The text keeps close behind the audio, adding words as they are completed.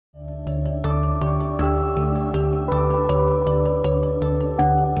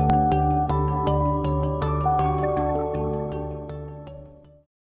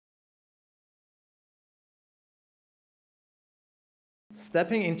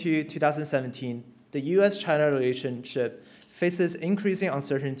Stepping into 2017, the US-China relationship faces increasing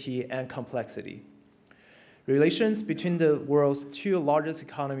uncertainty and complexity. Relations between the world's two largest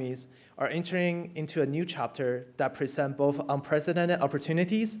economies are entering into a new chapter that presents both unprecedented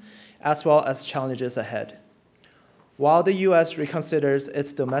opportunities as well as challenges ahead. While the US reconsiders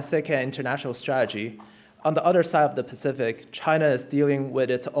its domestic and international strategy, on the other side of the Pacific, China is dealing with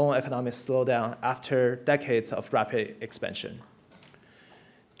its own economic slowdown after decades of rapid expansion.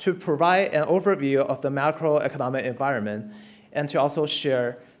 To provide an overview of the macroeconomic environment and to also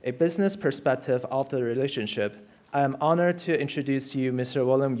share a business perspective of the relationship, I am honored to introduce you Mr.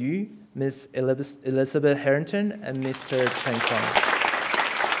 William Yu, Ms. Elizabeth Harrington, and Mr. Chen Kwong.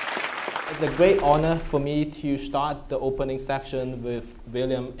 It's a great honor for me to start the opening section with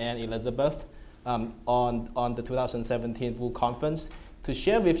William and Elizabeth on the 2017 WU Conference to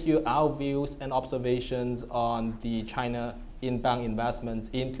share with you our views and observations on the China inbound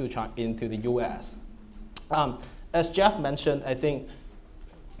investments into the US. As Jeff mentioned, I think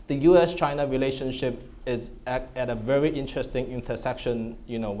the US-China relationship is at a very interesting intersection,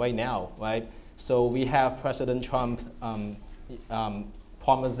 right now, right? So we have President Trump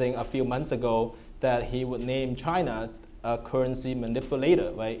promising a few months ago that he would name China a currency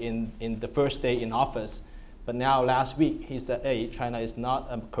manipulator, right, in the first day in office. But now last week he said, hey, China is not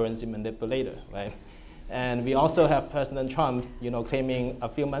a currency manipulator, right? And we also have President Trump, claiming a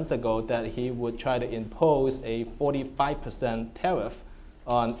few months ago that he would try to impose a 45% tariff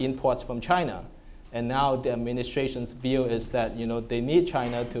on imports from China. And now the administration's view is that, they need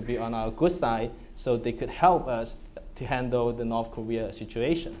China to be on our good side so they could help us to handle the North Korea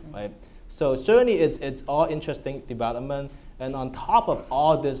situation, right? So certainly it's all interesting development. And on top of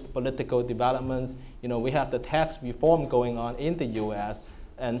all these political developments, we have the tax reform going on in the US.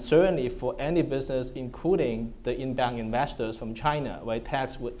 And certainly for any business, including the inbound investors from China, right,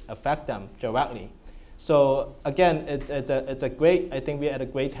 tax would affect them directly. So again, it's a great, I think we're at a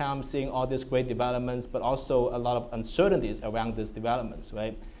great time seeing all these great developments, but also a lot of uncertainties around these developments,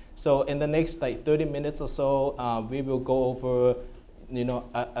 right? So in the next 30 minutes or so, we will go over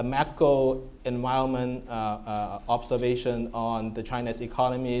a macro environment observation on the China's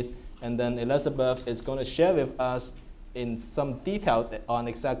economies, and then Elizabeth is going to share with us in some details on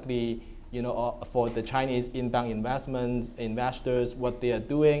exactly, for the Chinese inbound investors, what they are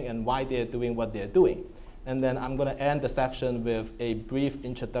doing and why they are doing what they are doing. And then I'm going to end the section with a brief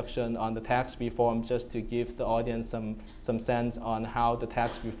introduction on the tax reform, just to give the audience some sense on how the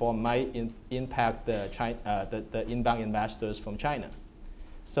tax reform might impact the inbound investors from China.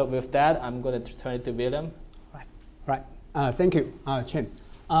 So with that, I'm going to turn it to William. Right. Thank you, Chen.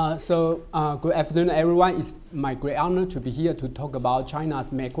 Good afternoon, everyone. It's my great honor to be here to talk about China's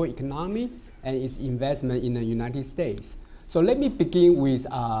macroeconomy and its investment in the United States. So let me begin with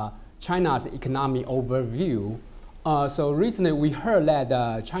China's economic overview. So recently we heard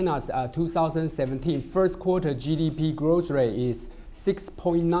that China's 2017 first quarter GDP growth rate is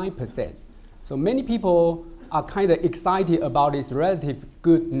 6.9%. So many people are kind of excited about this relative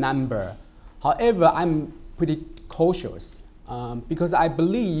good number. However, I'm pretty cautious because I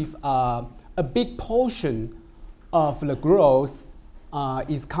believe a big portion of the growth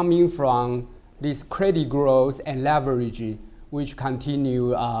is coming from this credit growth and leverage, which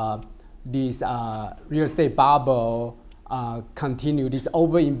continue this real estate bubble, continue this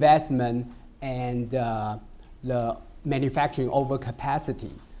overinvestment and the manufacturing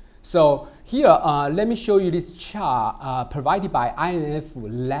overcapacity. So here, let me show you this chart provided by IMF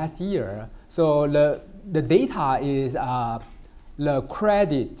last year. So the data is the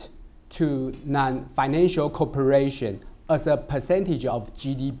credit to non-financial corporation as a percentage of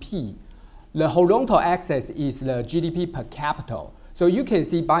GDP. The horizontal axis is the GDP per capita. So you can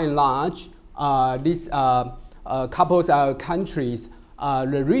see by and large, these couple of countries,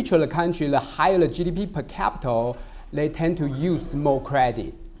 the richer the country, the higher the GDP per capita, they tend to use more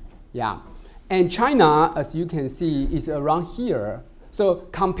credit. Yeah. And China, as you can see, is around here. So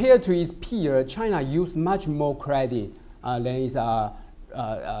compared to its peer, China uses much more credit than its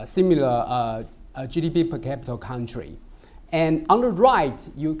similar GDP per capita country. And on the right,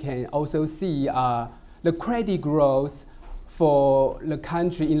 you can also see the credit growth for the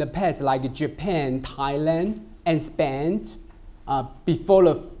country in the past, like Japan, Thailand, and Spain, before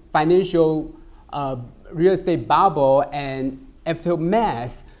the financial real estate bubble and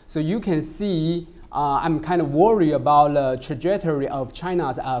aftermath. So you can see I'm kind of worried about the trajectory of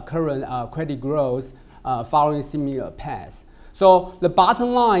China's current credit growth following similar paths. So the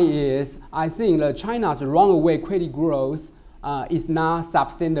bottom line is, I think that China's runaway credit growth is not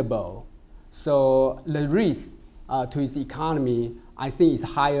sustainable. So the risk to its economy I think is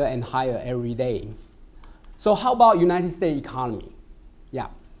higher and higher every day. So how about United States economy? Yeah.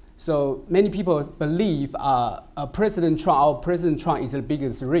 So many people believe President Trump is the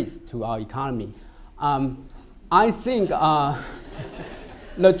biggest risk to our economy. I think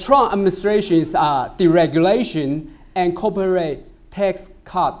the Trump administration's deregulation and corporate tax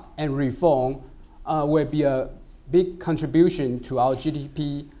cut and reform will be a big contribution to our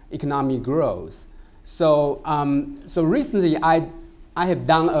GDP economic growth. So, so recently I have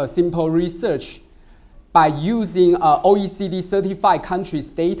done a simple research by using OECD certified countries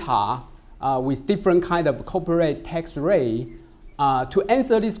data with different kind of corporate tax rate to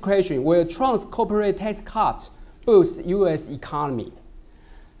answer this question: will Trump's corporate tax cut boost U.S. economy?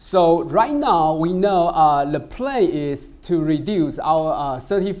 So right now we know the plan is to reduce our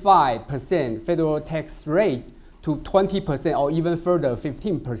 35% federal tax rate to 20% or even further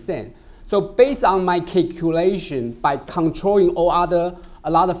 15%. So based on my calculation, by controlling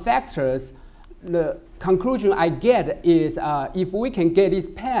a lot of factors, the conclusion I get is if we can get this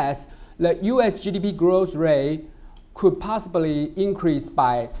passed, the US GDP growth rate could possibly increase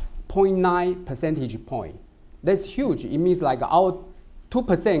by 0.9 percentage point. That's huge. It means like our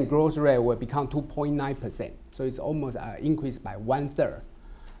 2% growth rate will become 2.9%. So it's almost increased by 1/3.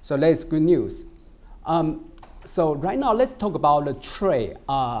 So that's good news. So right now let's talk about the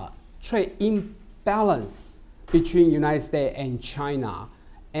trade imbalance between United States and China.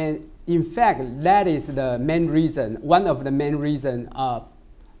 And in fact, that is the main reason, one of the main reasons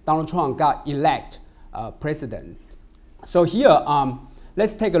Donald Trump got elected president. So here,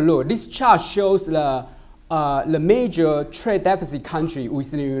 let's take a look. This chart shows the major trade deficit country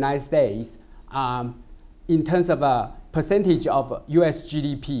within the United States in terms of a percentage of US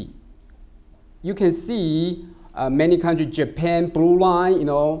GDP. You can see many countries, Japan, blue line, you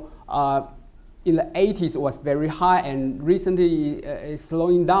know, in the 80s was very high and recently is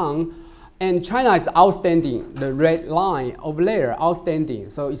slowing down. And China is outstanding, the red line over there, outstanding.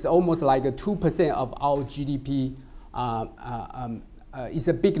 So it's almost like a 2% of our GDP. It's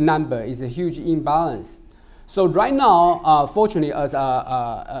a big number, it's a huge imbalance. So right now, fortunately, as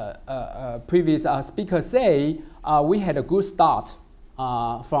a previous speaker say, we had a good start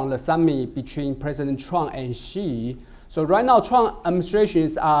from the summit between President Trump and Xi. So right now, Trump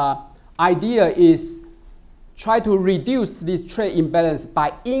administration's idea is try to reduce this trade imbalance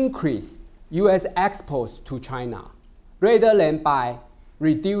by increase US exports to China, rather than by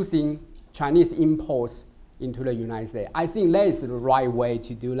reducing Chinese imports into the United States. I think that is the right way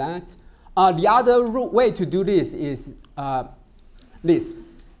to do that. The other way to do this is this,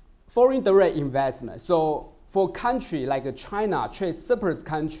 foreign direct investment. So for a country like China, trade surplus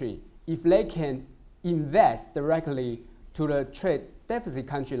country, if they can invest directly to the trade deficit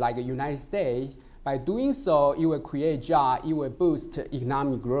country like the United States, by doing so, it will create jobs, it will boost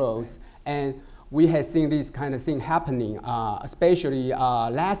economic growth. And we have seen this kind of thing happening, especially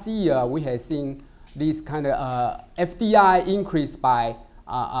last year, we have seen this kind of FDI increase by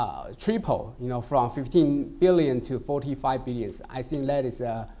triple, you know, from 15 billion to 45 billion. I think that is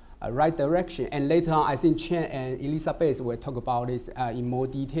a right direction. And later on, I think Chen and Elizabeth will talk about this in more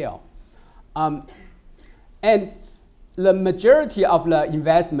detail. And the majority of the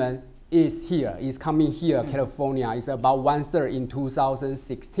investment is here, is coming here, California. It's about 1/3 in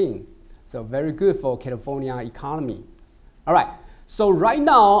 2016. So very good for California economy. All right. So right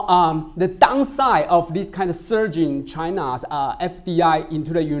now, the downside of this kind of surging China's FDI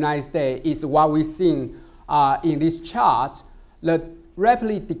into the United States is what we're seeing in this chart, the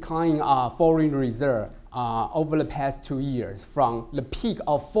rapidly declining foreign reserve over the past 2 years, from the peak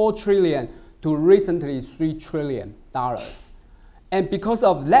of 4 trillion to recently $3 trillion. And because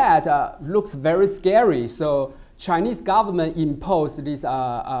of that, looks very scary. So Chinese government imposed this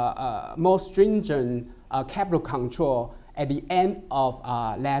more stringent capital control at the end of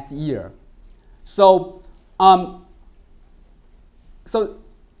last year. So, so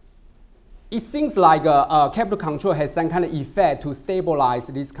it seems like capital control has some kind of effect to stabilize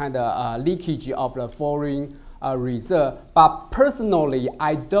this kind of leakage of the foreign reserve. But personally,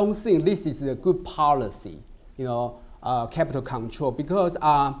 I don't think this is a good policy, you know, capital control, because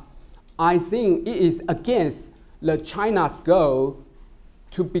I think it is against the China's goal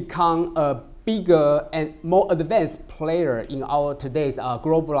to become a bigger and more advanced player in our today's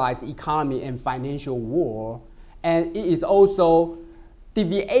globalized economy and financial world. And it is also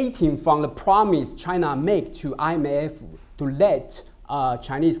deviating from the promise China made to IMF to let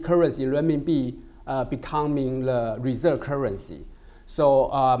Chinese currency, renminbi, becoming the reserve currency.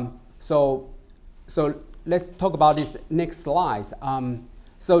 So, so let's talk about this next slide.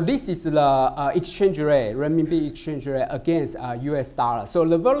 So this is the exchange rate, renminbi exchange rate against US dollar. So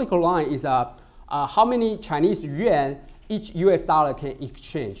the vertical line is how many Chinese yuan each US dollar can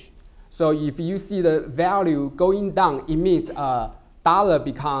exchange. So if you see the value going down, it means dollar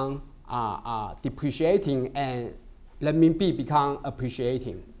become depreciating and renminbi become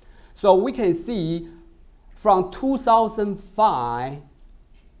appreciating. So we can see from 2005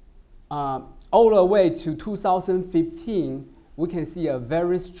 all the way to 2015, we can see a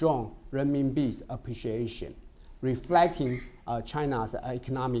very strong renminbi's appreciation, reflecting China's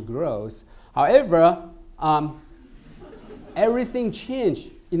economic growth. However, everything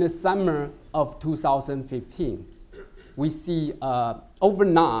changed in the summer of 2015. We see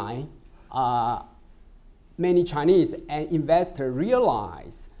overnight, many Chinese and investors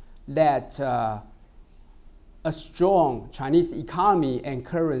realize that a strong Chinese economy and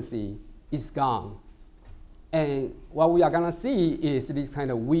currency is gone. And what we are going to see is this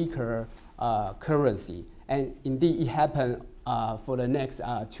kind of weaker currency. And indeed, it happened for the next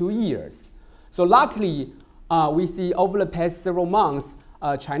 2 years. So luckily, we see over the past several months,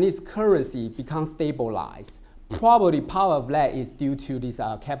 Chinese currency become stabilized. Probably part of that is due to this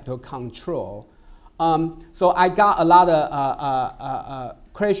capital control. So I got a lot of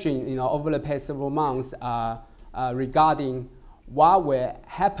questions, over the past several months regarding what will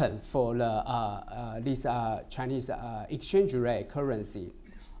happen for the, this Chinese exchange rate currency.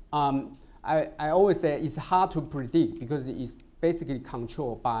 I always say it's hard to predict because it's basically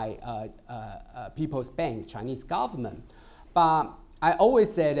controlled by People's Bank, Chinese government. But I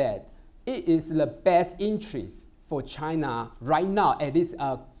always say that it is the best interest for China right now at this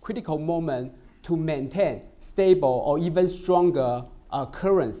critical moment to maintain stable or even stronger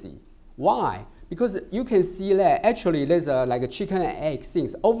currency. Why? Because you can see that actually there's like a chicken and egg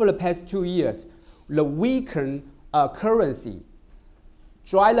things. Over the past 2 years, the weakened currency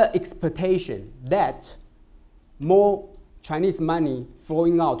drive the expectation that more Chinese money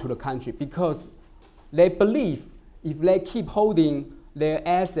flowing out to the country because they believe if they keep holding their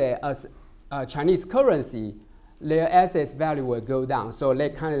asset as Chinese currency, their assets value will go down. So they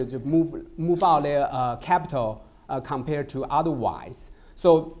kind of just move out their capital compared to otherwise.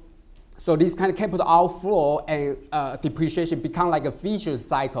 So this kind of capital outflow and depreciation become like a vicious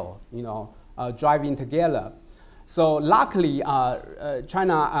cycle, driving together. So luckily,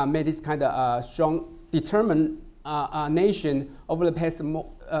 China made this kind of strong, determined nation over the past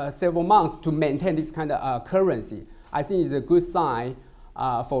several months to maintain this kind of currency. I think it's a good sign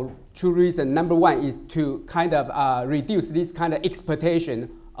for 2 reasons. Number one is to kind of reduce this kind of expectation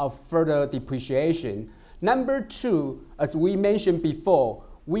of further depreciation. Number two, as we mentioned before,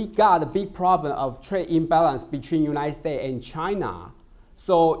 we got a big problem of trade imbalance between United States and China.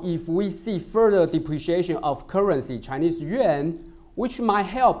 So if we see further depreciation of currency, Chinese yuan, which might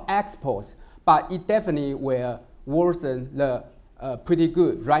help exports, but it definitely will worsen the pretty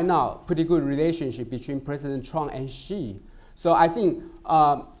good relationship between President Trump and Xi. So I think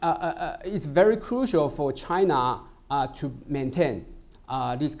it's very crucial for China to maintain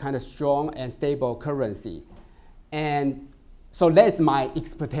this kind of strong and stable currency. And so that's my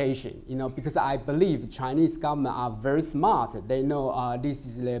expectation, because I believe Chinese government are very smart. They know this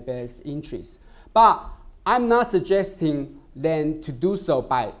is their best interest. But I'm not suggesting them to do so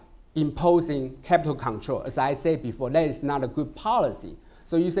by imposing capital control. As I said before, that is not a good policy.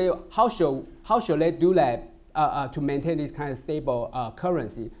 So you say, how should they do that to maintain this kind of stable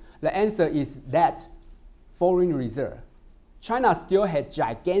currency? The answer is that foreign reserve. China still has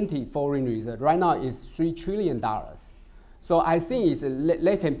gigantic foreign reserve. Right now it's $3 trillion. So I think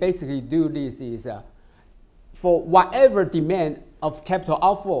they can basically do this is for whatever demand of capital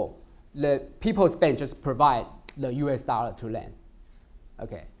outflow, the People's Bank just provide the US dollar to lend.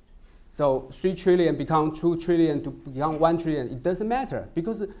 Okay. So 3 trillion become 2 trillion to become 1 trillion. It doesn't matter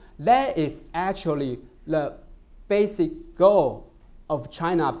because that is actually the basic goal of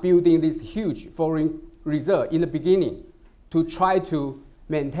China building this huge foreign reserve in the beginning to try to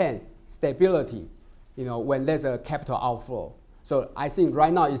maintain stability, when there's a capital outflow. So I think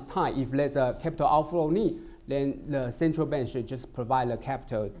right now it's time, if there's a capital outflow need, then the central bank should just provide the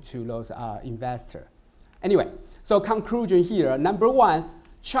capital to those investors. Anyway, so conclusion here. Number one,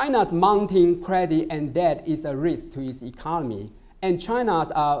 China's mounting credit and debt is a risk to its economy. And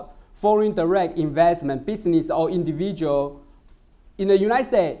China's foreign direct investment, business or individual in the United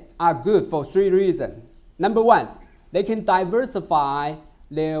States are good for 3 reasons. Number one, they can diversify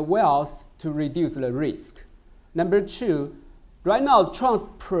their wealth to reduce the risk. Number two, right now, Trump's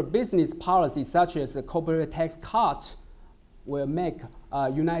pro-business policy, such as the corporate tax cut, will make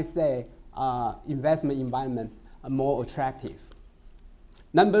United States investment environment more attractive.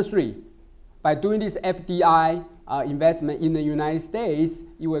 Number 3, by doing this FDI investment in the United States,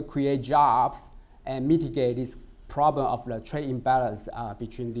 it will create jobs and mitigate this problem of the trade imbalance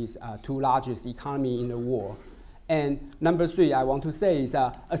between these two largest economies in the world. And number 3, I want to say is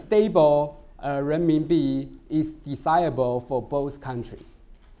a stable renminbi is desirable for both countries.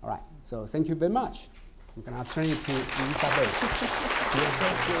 All right, so thank you very much. I'm going to turn it to Elizabeth.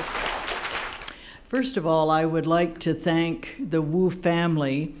 Thank you. First of all, I would like to thank the Wu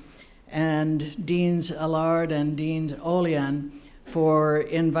family and Deans Allard and Deans Olian for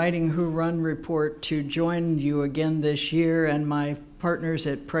inviting Who Run Report to join you again this year, and my partners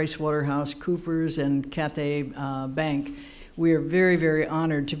at PricewaterhouseCoopers and Cathay Bank. We are very, very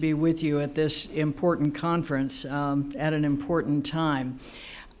honored to be with you at this important conference at an important time.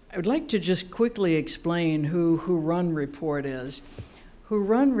 I would like to just quickly explain who Run Report is. Who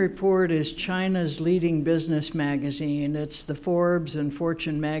Run Report is China's leading business magazine. It's the Forbes and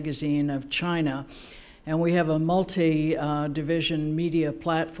Fortune magazine of China. And we have a multi-division media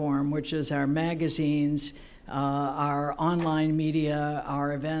platform, which is our magazines, our online media,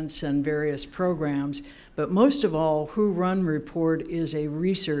 our events, and various programs. But most of all, Who Run Report is a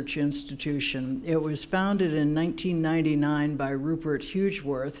research institution. It was founded in 1999 by Rupert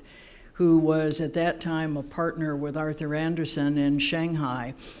Hugeworth, who was at that time a partner with Arthur Andersen in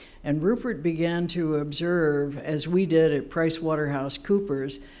Shanghai. And Rupert began to observe, as we did at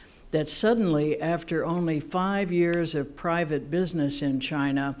PricewaterhouseCoopers, that suddenly, after only 5 years of private business in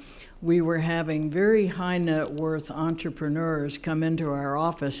China, we were having very high net worth entrepreneurs come into our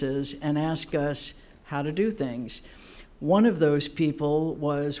offices and ask us how to do things. One of those people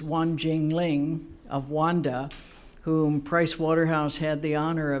was Wan Jingling of Wanda, whom Pricewaterhouse had the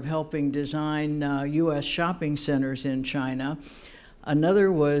honor of helping design U.S. shopping centers in China.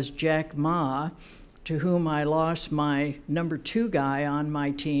 Another was Jack Ma, to whom I lost my number 2 guy on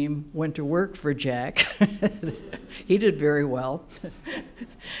my team, went to work for Jack. He did very well.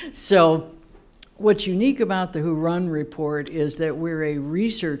 So what's unique about the Who Run Report is that we're a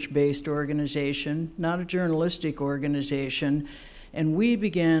research-based organization, not a journalistic organization, and we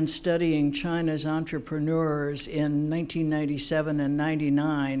began studying China's entrepreneurs in 1997 and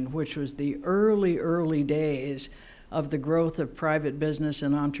 99, which was the early days of the growth of private business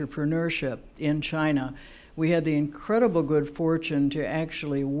and entrepreneurship in China. We had the incredible good fortune to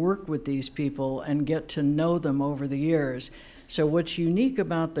actually work with these people and get to know them over the years. So what's unique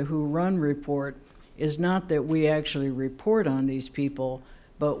about the Who Run Report is not that we actually report on these people,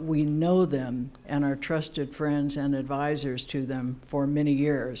 but we know them and are trusted friends and advisors to them for many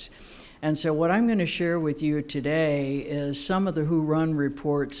years. And so what I'm going to share with you today is some of the Who Run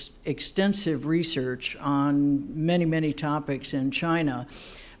Report's extensive research on many, many topics in China.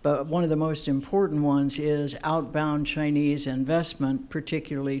 But one of the most important ones is outbound Chinese investment,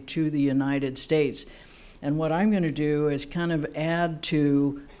 particularly to the United States. And what I'm going to do is kind of add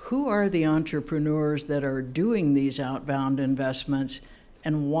to who are the entrepreneurs that are doing these outbound investments,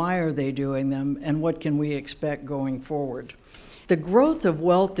 and why are they doing them, and what can we expect going forward. The growth of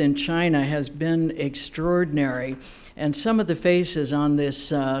wealth in China has been extraordinary, and some of the faces on this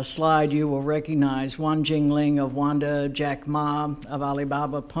slide you will recognize: Wan Jingling of Wanda, Jack Ma of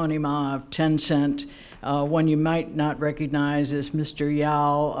Alibaba, Pony Ma of Tencent. One you might not recognize is Mr.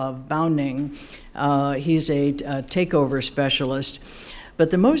 Yao of Baoning. He's a takeover specialist. But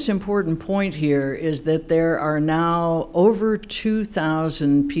the most important point here is that there are now over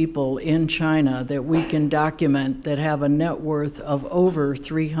 2,000 people in China that we can document that have a net worth of over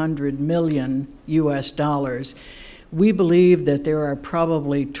 300 million US dollars. We believe that there are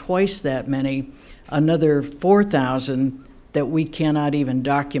probably twice that many, another 4,000 that we cannot even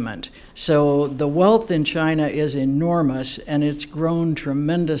document. So the wealth in China is enormous, and it's grown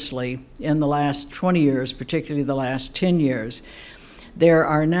tremendously in the last 20 years, particularly the last 10 years. There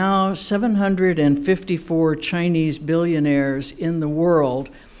are now 754 Chinese billionaires in the world,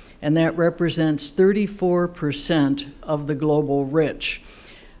 and that represents 34% of the global rich.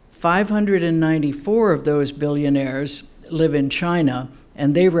 594 of those billionaires live in China,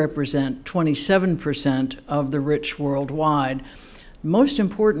 and they represent 27% of the rich worldwide. Most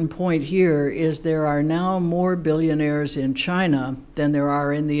important point here is there are now more billionaires in China than there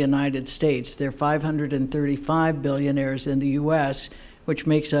are in the United States. There are 535 billionaires in the US, which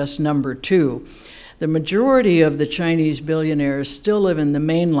makes us number 2. The majority of the Chinese billionaires still live in the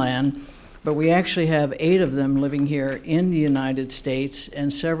mainland, but we actually have 8 of them living here in the United States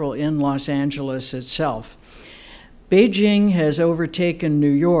and several in Los Angeles itself. Beijing has overtaken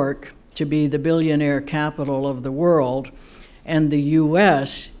New York to be the billionaire capital of the world, and the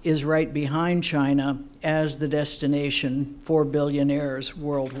US is right behind China as the destination for billionaires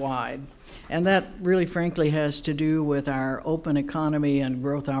worldwide. And that really, frankly, has to do with our open economy and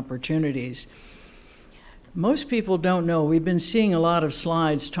growth opportunities. Most people don't know, we've been seeing a lot of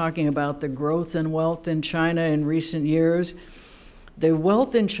slides talking about the growth and wealth in China in recent years. The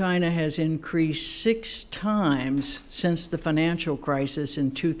wealth in China has increased 6 times since the financial crisis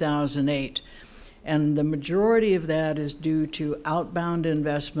in 2008. And the majority of that is due to outbound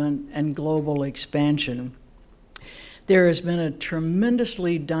investment and global expansion. There has been a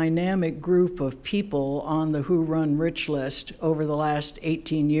tremendously dynamic group of people on the Who Run Rich list over the last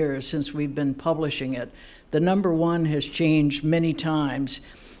 18 years since we've been publishing it. The number one has changed many times.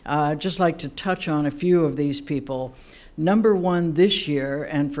 I'd just like to touch on a few of these people. Number one this year,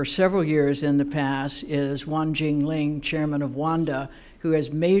 and for several years in the past, is Wan Jingling, chairman of Wanda, who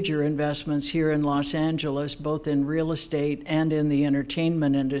has major investments here in Los Angeles, both in real estate and in the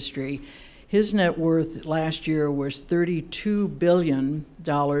entertainment industry. His net worth last year was $32 billion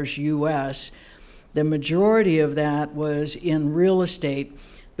US. The majority of that was in real estate,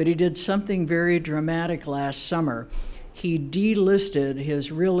 but he did something very dramatic last summer. He delisted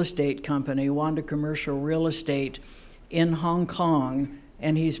his real estate company, Wanda Commercial Real Estate, in Hong Kong,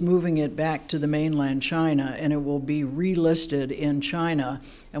 and he's moving it back to the mainland China, and it will be relisted in China,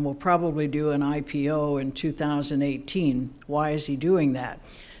 and will probably do an IPO in 2018. Why is he doing that?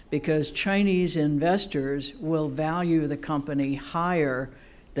 Because Chinese investors will value the company higher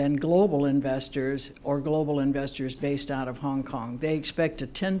than global investors or global investors based out of Hong Kong. They expect a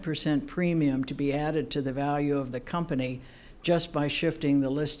 10% premium to be added to the value of the company just by shifting the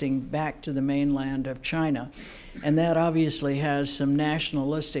listing back to the mainland of China. And that obviously has some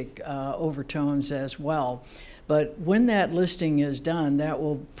nationalistic overtones as well. But when that listing is done, that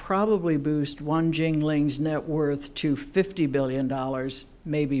will probably boost Wan Jingling's net worth to $50 billion,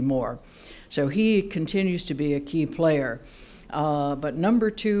 maybe more. So he continues to be a key player. But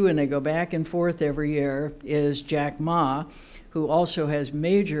number two, and they go back and forth every year, is Jack Ma, who also has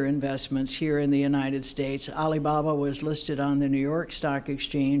major investments here in the United States. Alibaba was listed on the New York Stock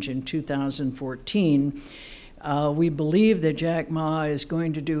Exchange in 2014. We believe that Jack Ma is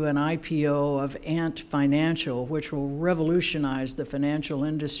going to do an IPO of Ant Financial, which will revolutionize the financial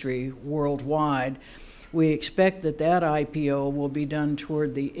industry worldwide. We expect that that IPO will be done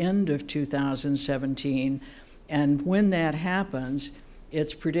toward the end of 2017, and when that happens,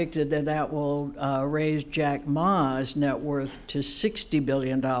 it's predicted that that will raise Jack Ma's net worth to $60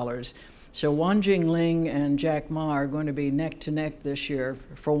 billion. So Wan Jingling and Jack Ma are going to be neck to neck this year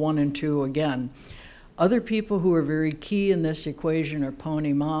for 1 and 2 again. Other people who are very key in this equation are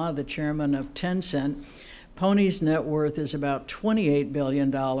Pony Ma, the chairman of Tencent. Pony's net worth is about $28 billion,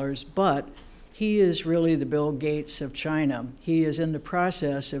 but he is really the Bill Gates of China. He is in the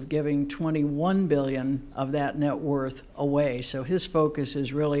process of giving $21 billion of that net worth away. So his focus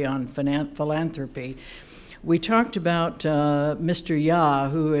is really on philanthropy. We talked about Mr. Ya,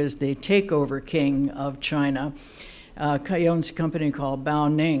 who is the takeover king of China. He owns a company called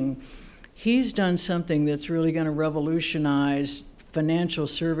Bao Ning. He's done something that's really going to revolutionize financial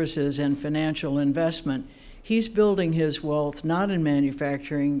services and financial investment. He's building his wealth not in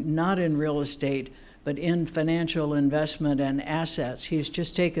manufacturing, not in real estate, but in financial investment and assets. He's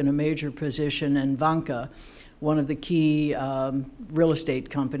just taken a major position in Vanke, one of the key real estate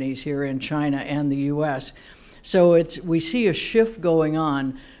companies here in China and the US. So we see a shift going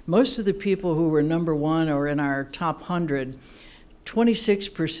on. Most of the people who were number one or in our top 100,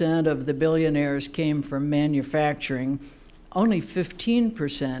 26% of the billionaires came from manufacturing. Only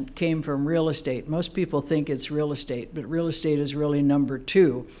 15% came from real estate. Most people think it's real estate, but real estate is really number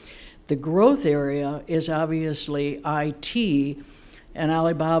 2. The growth area is obviously IT, and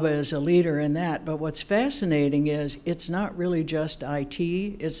Alibaba is a leader in that. But what's fascinating is it's not really just IT,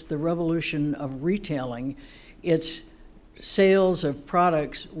 it's the revolution of retailing. It's sales of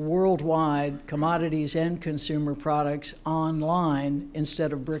products worldwide, commodities and consumer products online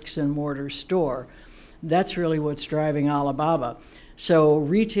instead of bricks and mortar store. That's really what's driving Alibaba. So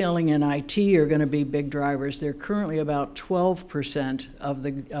retailing and IT are going to be big drivers. They're currently about 12% of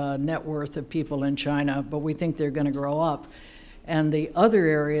the net worth of people in China, but we think they're going to grow up. And the other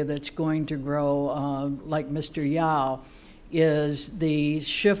area that's going to grow, like Mr. Yao, is the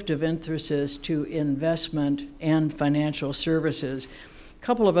shift of emphasis to investment and financial services. A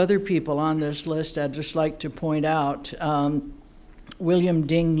couple of other people on this list I'd just like to point out. William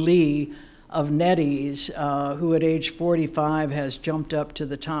Ding Li of NetEase, who at age 45 has jumped up to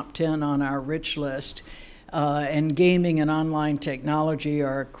the top 10 on our rich list. And gaming and online technology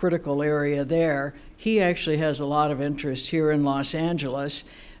are a critical area there. He actually has a lot of interest here in Los Angeles.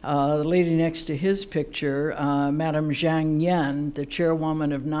 The lady next to his picture, Madame Zhang Yan, the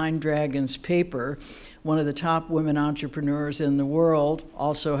chairwoman of Nine Dragons Paper, one of the top women entrepreneurs in the world,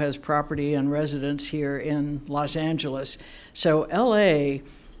 also has property and residence here in Los Angeles. So LA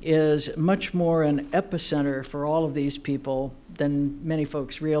is much more an epicenter for all of these people than many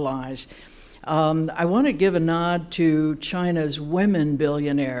folks realize. I want to give a nod to China's women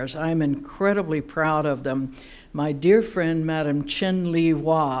billionaires. I'm incredibly proud of them. My dear friend, Madam Chen Li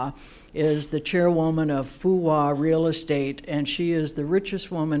Hua, is the chairwoman of Fuhua Real Estate, and she is the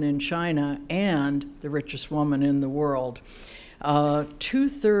richest woman in China and the richest woman in the world.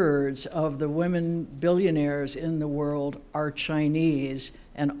 2/3 of the women billionaires in the world are Chinese,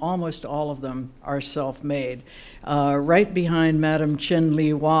 and almost all of them are self-made. Right behind Madam Chen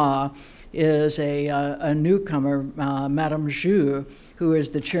Li Hua is a newcomer, Madame Zhu, who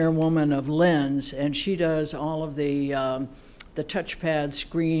is the chairwoman of Lens, and she does all of the touchpad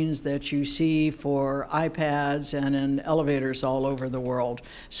screens that you see for iPads and in elevators all over the world.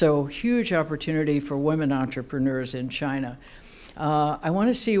 So huge opportunity for women entrepreneurs in China. I want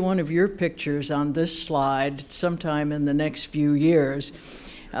to see one of your pictures on this slide sometime in the next few years.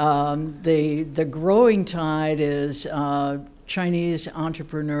 The growing tide is Chinese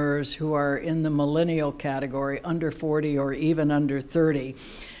entrepreneurs who are in the millennial category, under 40 or even under 30.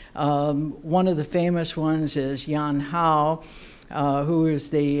 One of the famous ones is Yan Hao, who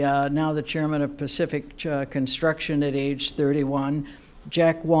is now the chairman of Pacific Construction at age 31,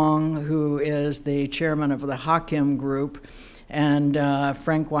 Jack Wang, who is the chairman of the Hakim Group, and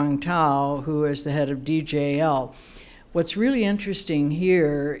Frank Wang Tao, who is the head of DJL. What's really interesting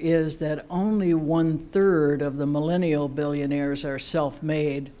here is that only 1/3 of the millennial billionaires are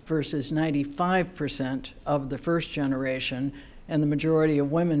self-made versus 95% of the first generation, and the majority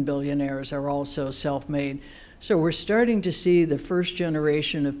of women billionaires are also self-made. So we're starting to see the first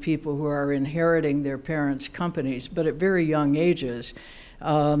generation of people who are inheriting their parents' companies, but at very young ages.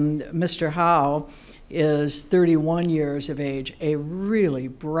 Mr. Hao is 31 years of age, a really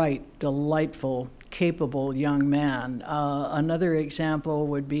bright, delightful, capable young man. Another example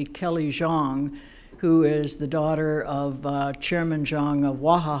would be Kelly Zhang, who is the daughter of Chairman Zhang of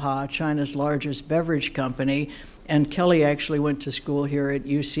Wahaha, China's largest beverage company. And Kelly actually went to school here at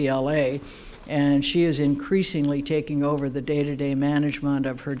UCLA. And she is increasingly taking over the day-to-day management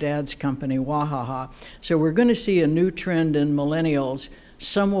of her dad's company, Wahaha. So we're going to see a new trend in millennials.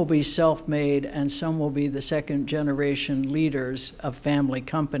 Some will be self-made, and some will be the second-generation leaders of family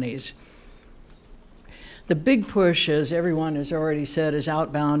companies. The big push, as everyone has already said, is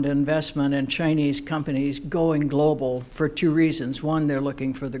outbound investment in Chinese companies going global for two reasons. One, they're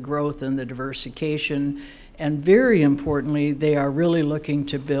looking for the growth and the diversification, and very importantly, they are really looking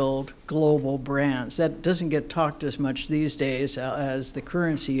to build global brands. That doesn't get talked as much these days as the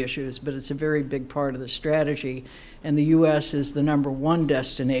currency issues, but it's a very big part of the strategy, and the U.S. is the #1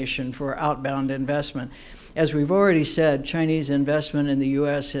 destination for outbound investment. As we've already said, Chinese investment in the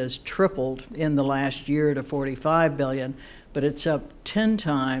U.S. has tripled in the last year to $45 billion, but it's up 10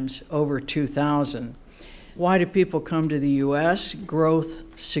 times over 2000. Why do people come to the U.S.? Growth,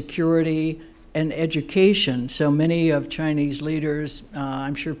 security, and education. So many of Chinese leaders,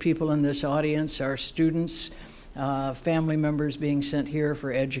 I'm sure people in this audience are students, family members being sent here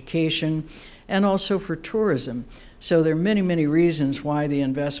for education, and also for tourism. So there are many, many reasons why the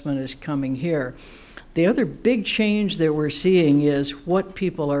investment is coming here. The other big change that we're seeing is what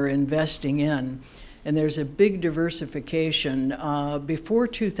people are investing in. And there's a big diversification. Before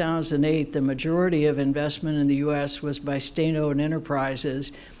 2008, the majority of investment in the U.S. was by state-owned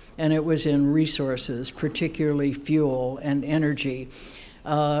enterprises, and it was in resources, particularly fuel and energy.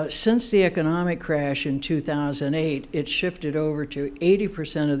 Since the economic crash in 2008, it shifted over to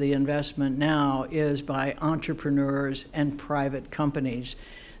 80% of the investment now is by entrepreneurs and private companies.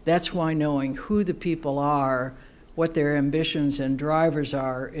 That's why knowing who the people are, what their ambitions and drivers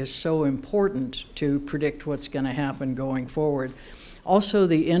are, is so important to predict what's going to happen going forward. Also,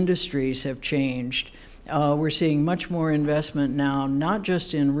 the industries have changed. We're seeing much more investment now, not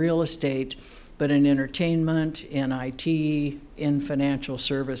just in real estate, but in entertainment, in IT, in financial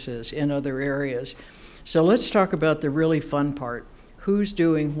services, in other areas. So let's talk about the really fun part. Who's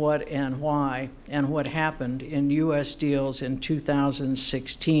doing what and why, and what happened in U.S. deals in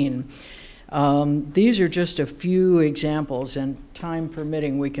 2016. These are just a few examples, and time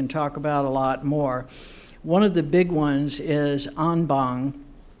permitting, we can talk about a lot more. One of the big ones is Anbang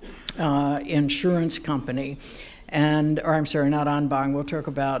Insurance Company. Or I'm sorry, not Anbang, we'll talk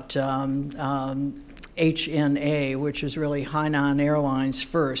about HNA, which is really Hainan Airlines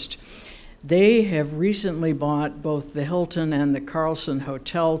first. They have recently bought both the Hilton and the Carlson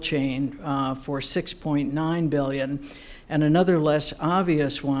hotel chain for $6.9 billion. And another less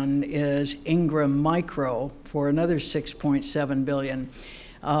obvious one is Ingram Micro for another $6.7 billion.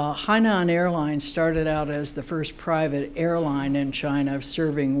 Hainan Airlines started out as the first private airline in China,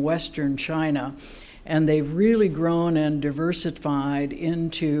 serving Western China. And they've really grown and diversified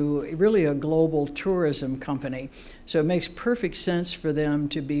into really a global tourism company. So it makes perfect sense for them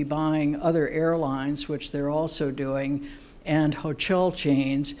to be buying other airlines, which they're also doing, and hotel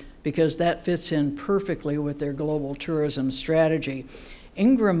chains, because that fits in perfectly with their global tourism strategy.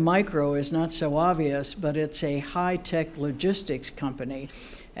 Ingram Micro is not so obvious, but it's a high-tech logistics company.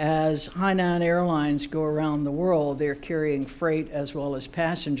 As Hainan Airlines go around the world, they're carrying freight as well as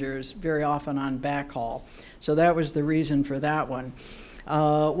passengers, very often on backhaul. So that was the reason for that one.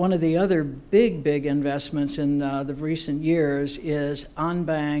 One of the other big investments in the recent years is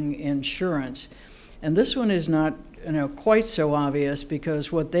Anbang Insurance. And this one is not quite so obvious,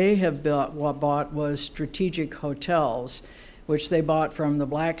 because what they have bought was strategic hotels, which they bought from the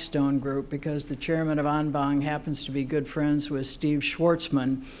Blackstone Group, because the chairman of Anbang happens to be good friends with Steve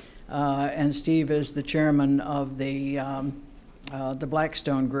Schwartzman, and Steve is the chairman of the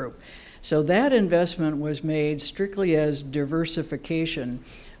Blackstone Group. So that investment was made strictly as diversification,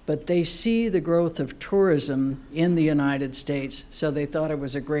 but they see the growth of tourism in the United States, so they thought it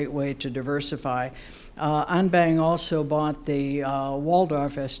was a great way to diversify. Anbang also bought the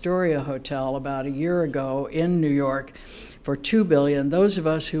Waldorf Astoria Hotel about a year ago in New York for $2 billion. Those of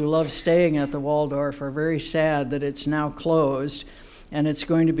us who love staying at the Waldorf are very sad that it's now closed, and it's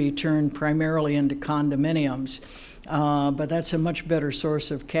going to be turned primarily into condominiums. But that's a much better source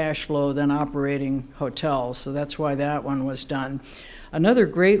of cash flow than operating hotels, so that's why that one was done. Another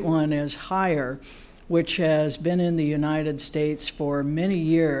great one is Haier, which has been in the United States for many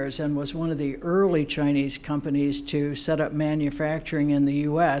years and was one of the early Chinese companies to set up manufacturing in the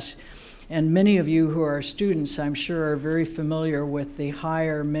U.S. And many of you who are students, I'm sure, are very familiar with the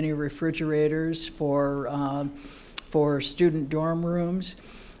Haier mini refrigerators for student dorm rooms.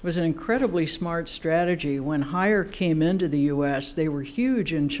 It was an incredibly smart strategy. When Haier came into the U.S., they were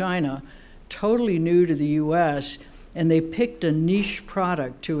huge in China, totally new to the U.S., and they picked a niche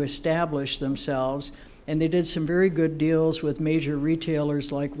product to establish themselves, and they did some very good deals with major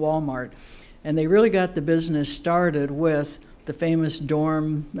retailers like Walmart. And they really got the business started with the famous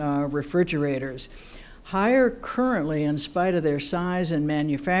dorm refrigerators. Haier currently, in spite of their size and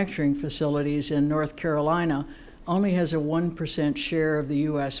manufacturing facilities in North Carolina, only has a 1% share of the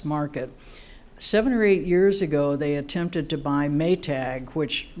U.S. market. 7 or 8 years ago, they attempted to buy Maytag,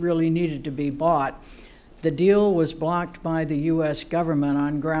 which really needed to be bought. The deal was blocked by the U.S. government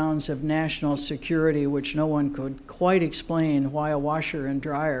on grounds of national security, which no one could quite explain why a washer and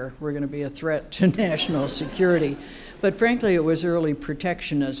dryer were going to be a threat to national security. But frankly, it was early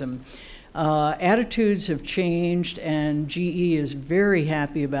protectionism. Attitudes have changed, and GE is very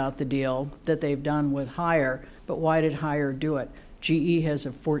happy about the deal that they've done with Haier. But why did Haier do it? GE has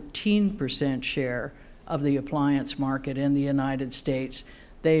a 14% share of the appliance market in the United States.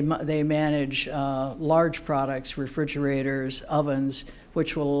 They manage large products, refrigerators, ovens,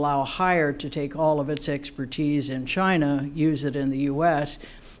 which will allow Haier to take all of its expertise in China, use it in the U.S.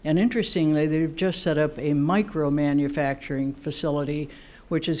 And interestingly, they've just set up a micro-manufacturing facility,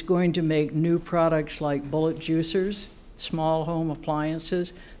 which is going to make new products like bullet juicers, small home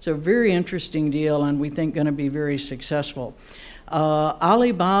appliances. So a very interesting deal, and we think going to be very successful.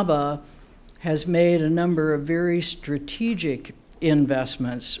 Alibaba has made a number of very strategic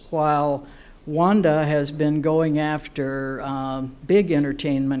investments, while Wanda has been going after big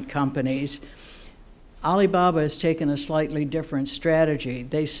entertainment companies. Alibaba has taken a slightly different strategy.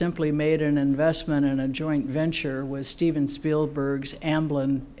 They simply made an investment in a joint venture with Steven Spielberg's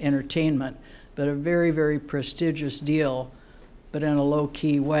Amblin Entertainment, but a very, very prestigious deal, but in a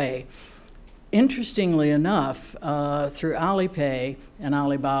low-key way. Interestingly enough, through Alipay and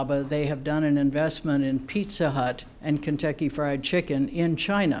Alibaba, they have done an investment in Pizza Hut and Kentucky Fried Chicken in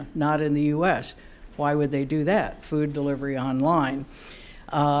China, not in the US. Why would they do that? Food delivery online.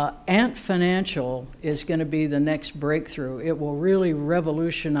 Ant Financial is going to be the next breakthrough. It will really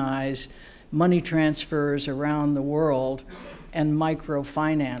revolutionize money transfers around the world and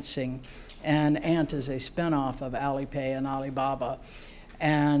microfinancing. And Ant is a spinoff of Alipay and Alibaba.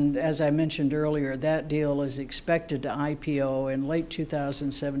 And as I mentioned earlier, that deal is expected to IPO in late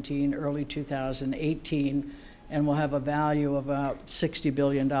 2017, early 2018, and will have a value of about $60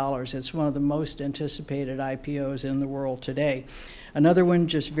 billion. It's one of the most anticipated IPOs in the world today. Another one,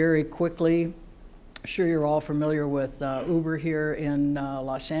 just very quickly, sure you're all familiar with Uber here in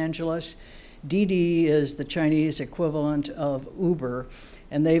Los Angeles. Didi is the Chinese equivalent of Uber,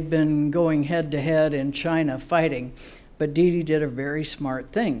 and they've been going head-to-head in China fighting. But Didi did a very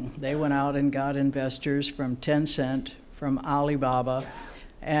smart thing. They went out and got investors from Tencent, from Alibaba,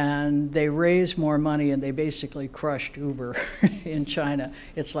 and they raised more money, and they basically crushed Uber in China.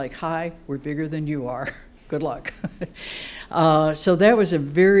 It's like, hi, we're bigger than you are. Good luck. So that was a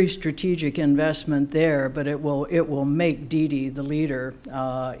very strategic investment there, but it will make Didi the leader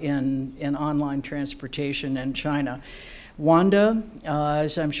in online transportation in China. Wanda,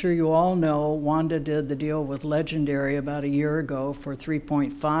 as I'm sure you all know, Wanda did the deal with Legendary about a year ago for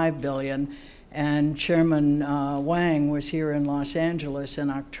 $3.5 billion. And Chairman Wang was here in Los Angeles in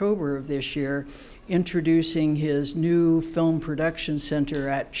October of this year introducing his new film production center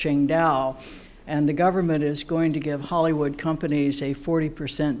at Qingdao. And the government is going to give Hollywood companies a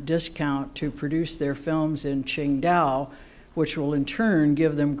 40% discount to produce their films in Qingdao, which will in turn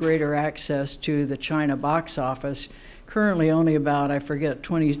give them greater access to the China box office. Currently only about, I forget,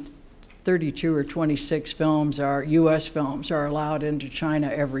 32 or 26 films are, US films are allowed into China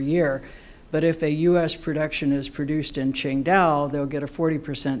every year. But if a US production is produced in Qingdao, they'll get a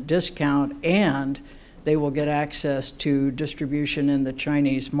 40% discount and they will get access to distribution in the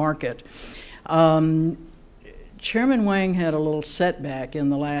Chinese market. Chairman Wang had a little setback in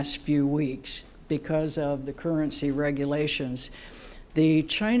the last few weeks because of the currency regulations. The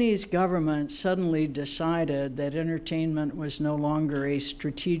Chinese government suddenly decided that entertainment was no longer a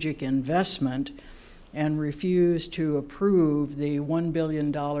strategic investment and refused to approve the $1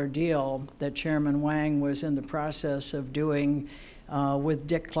 billion deal that Chairman Wang was in the process of doing with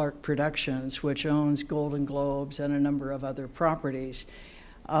Dick Clark Productions, which owns Golden Globes and a number of other properties.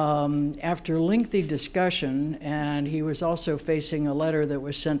 After lengthy discussion, and he was also facing a letter that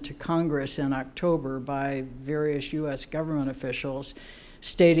was sent to Congress in October by various US government officials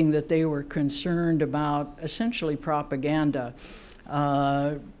stating that they were concerned about essentially propaganda,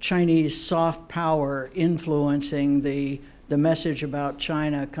 Chinese soft power influencing the message about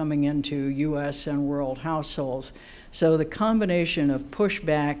China coming into US and world households. So the combination of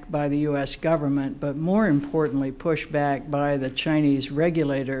pushback by the US government, but more importantly, pushback by the Chinese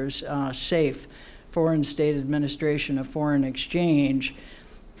regulators, SAFE, Foreign State Administration of Foreign Exchange,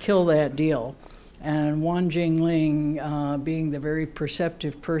 kill that deal. And Wan Jingling, being the very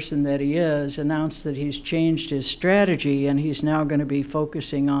perceptive person that he is, announced that he's changed his strategy and he's now going to be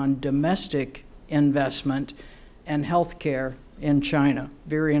focusing on domestic investment and healthcare in China.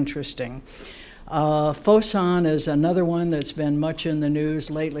 Very interesting. Fosun is another one that's been much in the news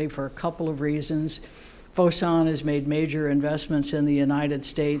lately for a couple of reasons. Fosun has made major investments in the United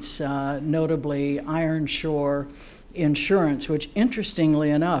States, notably Ironshore Insurance, which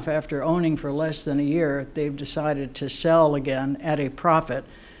interestingly enough, after owning for less than a year, they've decided to sell again at a profit,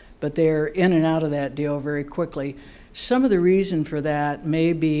 but they're in and out of that deal very quickly. Some of the reason for that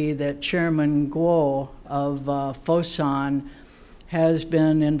may be that Chairman Guo of Fosun has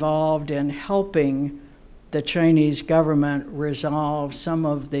been involved in helping the Chinese government resolve some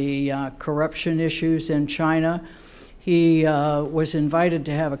of the corruption issues in China. He was invited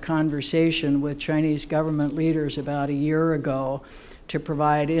to have a conversation with Chinese government leaders about a year ago to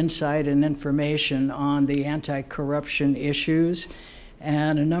provide insight and information on the anti-corruption issues.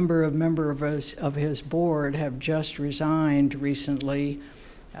 And a number of members of his board have just resigned recently.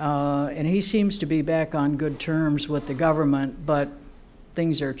 And he seems to be back on good terms with the government, but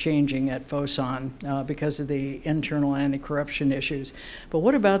things are changing at Fosun because of the internal anti-corruption issues. But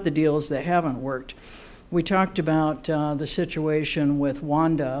what about the deals that haven't worked? We talked about the situation with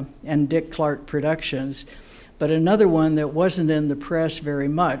Wanda and Dick Clark Productions, but another one that wasn't in the press very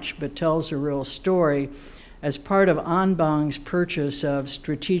much but tells a real story. As part of Anbang's purchase of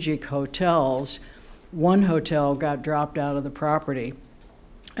strategic hotels, one hotel got dropped out of the property,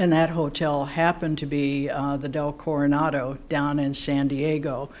 and that hotel happened to be the Del Coronado down in San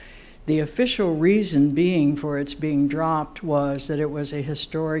Diego. The official reason being for its being dropped was that it was a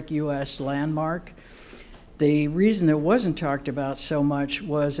historic US landmark. The reason it wasn't talked about so much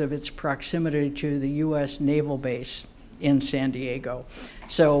was of its proximity to the US naval base in San Diego.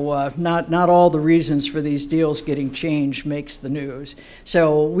 So not all the reasons for these deals getting changed makes the news.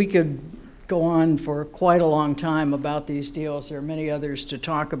 So we could go on for quite a long time about these deals. There are many others to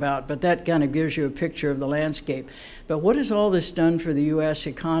talk about, but that kind of gives you a picture of the landscape. But what has all this done for the US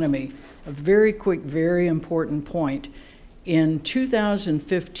economy? A very quick, very important point. In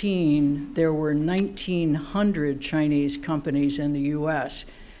 2015, there were 1,900 Chinese companies in the US.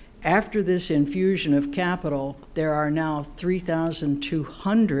 After this infusion of capital, there are now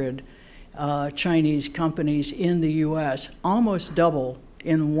 3,200 Chinese companies in the U.S., almost double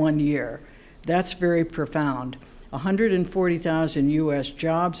in 1 year. That's very profound. 140,000 U.S.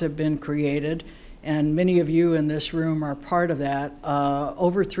 jobs have been created, and many of you in this room are part of that.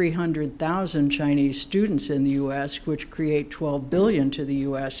 Over 300,000 Chinese students in the U.S., which create $12 billion to the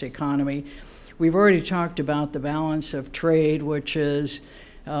U.S. economy. We've already talked about the balance of trade, which is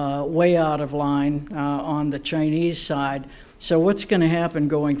way out of line on the Chinese side. So what's going to happen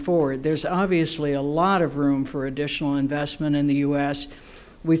going forward? There's obviously a lot of room for additional investment in the U.S.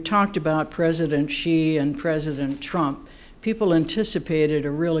 We've talked about President Xi and President Trump. People anticipated a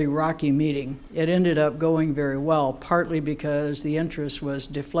really rocky meeting. It ended up going very well, partly because the interest was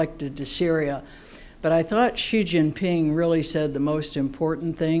deflected to Syria. But I thought Xi Jinping really said the most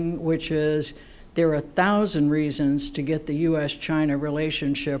important thing, which is there are 1,000 reasons to get the U.S.-China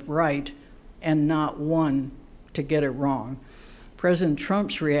relationship right and not one to get it wrong. President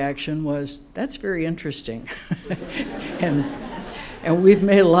Trump's reaction was, that's very interesting. and we've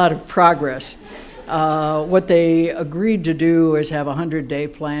made a lot of progress. What they agreed to do is have a 100-day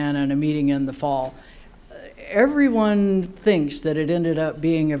plan and a meeting in the fall. Everyone thinks that it ended up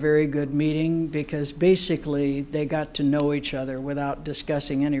being a very good meeting because basically they got to know each other without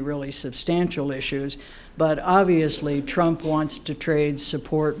discussing any really substantial issues. But obviously Trump wants to trade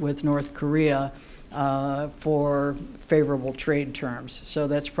support with North Korea for favorable trade terms. So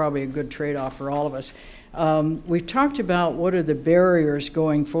that's probably a good trade-off for all of us. We've talked about what are the barriers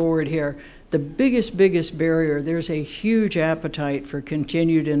going forward here. The biggest barrier, there's a huge appetite for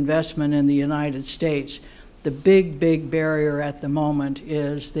continued investment in the United States. The big barrier at the moment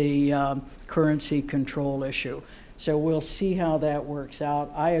is the currency control issue. So we'll see how that works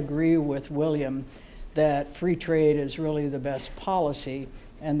out. I agree with William that free trade is really the best policy,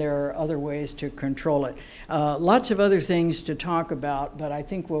 and there are other ways to control it. Lots of other things to talk about, but I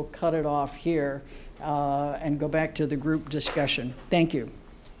think we'll cut it off here and go back to the group discussion. Thank you.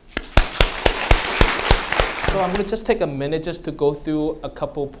 So I'm going to just take a minute just to go through a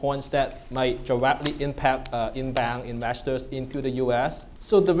couple points that might directly impact inbound investors into the U.S.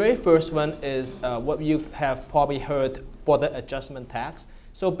 So the very first one is what you have probably heard, border adjustment tax.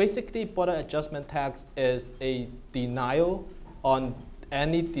 So basically, border adjustment tax is a denial on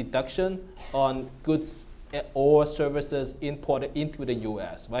any deduction on goods or services imported into the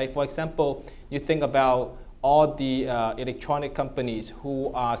U.S., right? For example, you think about all the electronic companies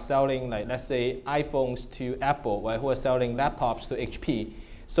who are selling, like, let's say, iPhones to Apple, right, who are selling laptops to HP.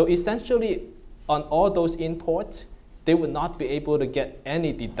 So essentially, on all those imports, they would not be able to get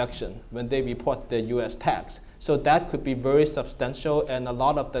any deduction when they report the U.S. tax. So that could be very substantial, and a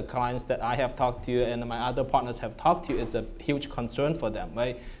lot of the clients that I have talked to and my other partners have talked to is a huge concern for them,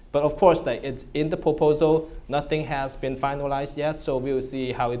 right? But of course, like, it's in the proposal, nothing has been finalized yet, so we'll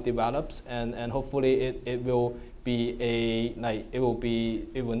see how it develops, and hopefully it will be a, like,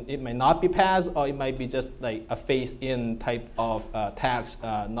 it might not be passed, or it might be just like a phase-in type of tax,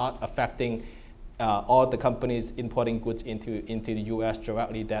 not affecting all the companies importing goods into the US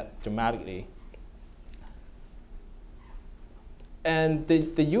directly that dramatically. And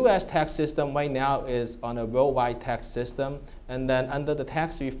the US tax system right now is on a worldwide tax system, and then under the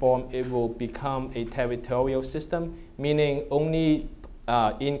tax reform, it will become a territorial system, meaning only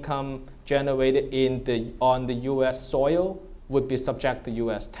income generated on the US soil would be subject to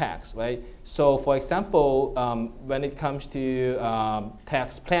US tax, right? So for example, when it comes to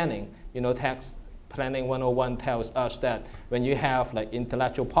tax planning, tax Planning 101 tells us that when you have like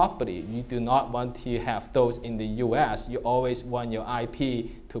intellectual property, you do not want to have those in the US. You always want your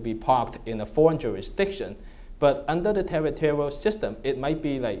IP to be parked in a foreign jurisdiction. But under the territorial system, it might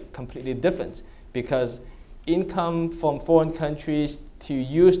be like completely different, because income from foreign countries to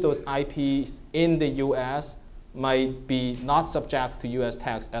use those IPs in the US might be not subject to US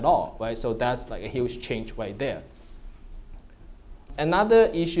tax at all, right? So that's like a huge change right there. Another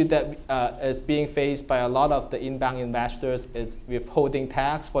issue that is being faced by a lot of the inbound investors is withholding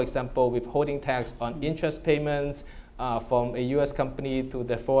tax. For example, withholding tax on interest payments from a US company to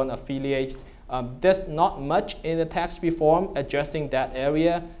the foreign affiliates. There's not much in the tax reform addressing that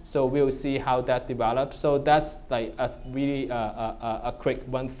area, so we'll see how that develops. So that's like a really a quick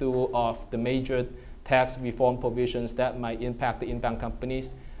run through of the major tax reform provisions that might impact the inbound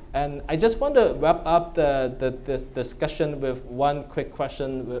companies. And I just want to wrap up the discussion with one quick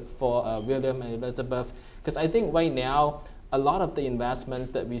question for William and Elizabeth, because I think right now a lot of the investments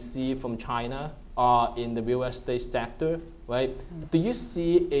that we see from China are in the real estate sector, right? Do you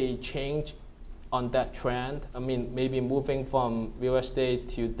see a change on that trend? I mean, maybe moving from real estate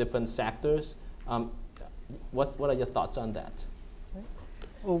to different sectors. What are your thoughts on that?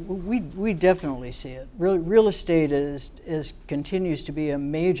 Well, we definitely see it. Real estate continues to be a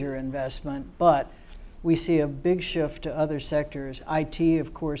major investment, but we see a big shift to other sectors. IT,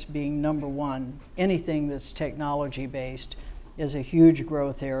 of course, being number one. Anything that's technology-based is a huge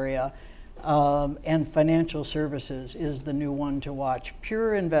growth area. And financial services is the new one to watch.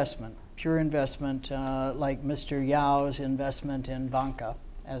 Pure investment, like Mr. Yao's investment in Vanka,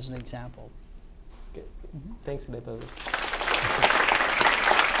 as an example. Okay. Thanks, Wilbur.